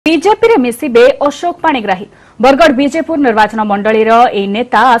BJP रे मिसिबे अशोक पाणिग्राही। बरगढ़ बीजेपुर निर्वाचन मंडली ए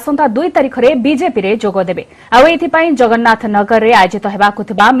नेता आसंता 2 तारिख में बीजेपी रे जोग देबे। जगन्नाथ नगर में आयोजित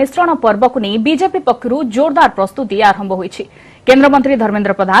होगा मिश्रण पर्व को नहीं बीजेपी पक्षरु जोरदार प्रस्तुति आरंभ होईछि। केंद्र मंत्री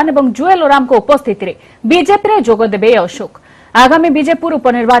धर्मेंद्र प्रधान और जुएल ओराम को उपस्थिति रे बीजेपी रे जोग देबे अशोक। आगामी बीजेपुर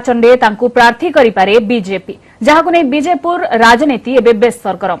उपनिर्वाचन में तांकू प्रार्थी करिपारे बीजेपी, जहां को नहीं बीजेपुर राजनीति एबे बेस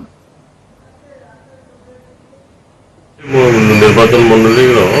सरगरम। निर्वाचन मंडली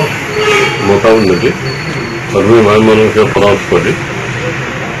मतामत कर्मी भाई मान परामर्श करी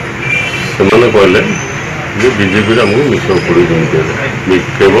कहले बीजेपी आमको मिश्र पड़े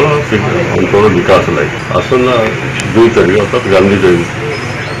केवल अंचल विकास लगे आसना 2 तारिख अर्थात गांधी जयंती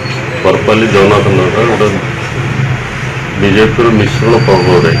परपाली जगन्नाथ नगर गोटे बीजेपी मिश्रण पर्व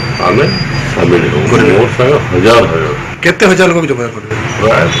में आम सामिल हो मोर संगे हजार केते हजार लोग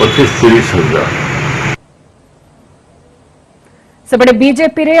प्राय 25-30 हजार। सेपटे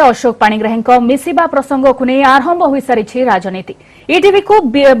बीजेपी रे अशोक पाणिग्राही मिसिबा प्रसंग को नहीं आरंभ हो सारी राजनीति। ईटीवी को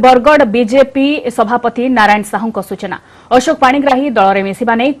बरगढ़ बीजेपी सभापति नारायण साहू सूचना, अशोक पाणिग्राही दल में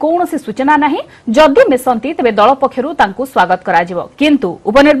मिसिबा नहीं कौन सूचना नहीं, जदि मिसंती तेबे दल पक्षरु तांकू स्वागत कराजिवो, किंतु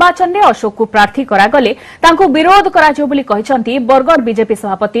उपनिर्वाचन में अशोक को प्रार्थी करागले तांकू विरोध कराजिवो बोली कहिसंती बरगढ़ बीजेपी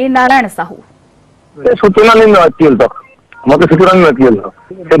सभापति नारायण साहू। सूचना नहीं मत सूचना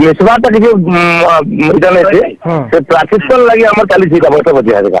मिसवाटा किसी प्रार्थित्व लगी आम चली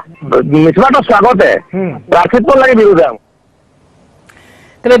मिसवाटा स्वागत है, प्रार्थित्व लगी विरोध है।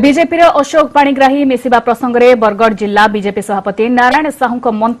 तेज बीजेपी अशोक पाणिग्राही मिसिबा प्रसंग में बरगढ़ जिला बीजेपी सभापति नारायण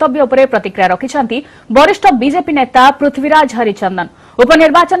साहू मंतव्य पर प्रतिक्रिया रखिंट वरिष्ठ बीजेपी नेता पृथ्वीराज हरिचंदन।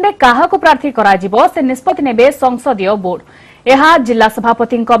 उपनिर्वाचन में क्या प्रार्थी से निष्पत्ति नेबे संसदीय बोर्ड, यह जिला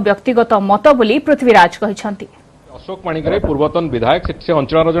सभापति व्यक्तिगत मत बोली पृथ्वीराज कहते। अशोक पाणिग्राही पूर्वतन विधायक से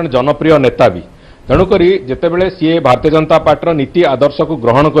अंचल जन जनप्रिय नेता भी, तेणुक जितेबले सी भारतीय जनता पार्टी नीति आदर्श को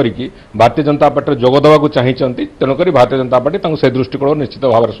ग्रहण करी भारतीय जनता पार्टी जोग देवा चाहती, तेणुक भारतीय जनता पार्टी से दृष्टिकोण निश्चित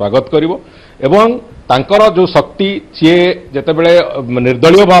भाव में स्वागत कर जो शक्ति सी जितेबले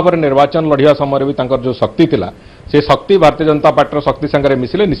निर्दलीय भाव में निर्वाचन लड़िया समय भी जो शक्ति थिला से शक्ति भारतीय जनता पार्टी शक्ति संगे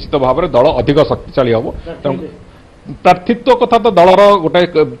मिसिले निश्चित भाव में दल अधिक शक्तिशाली हम। प्रार्थित्व कथा तो दलर गोटे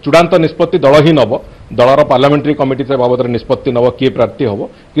चूड़ांत निष्पत्ति दल ही नब, दलर पार्लियामेंट्री कमिटी से बाबद निष्पत्ति नब किए प्रार्थी हम,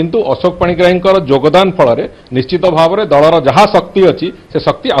 किंतु अशोक पाणिग्राही योगदान फल निश्चित भाव में दलर जहाँ शक्ति अच्छी से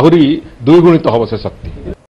शक्ति आहरी 2 गुणित हम से शक्ति।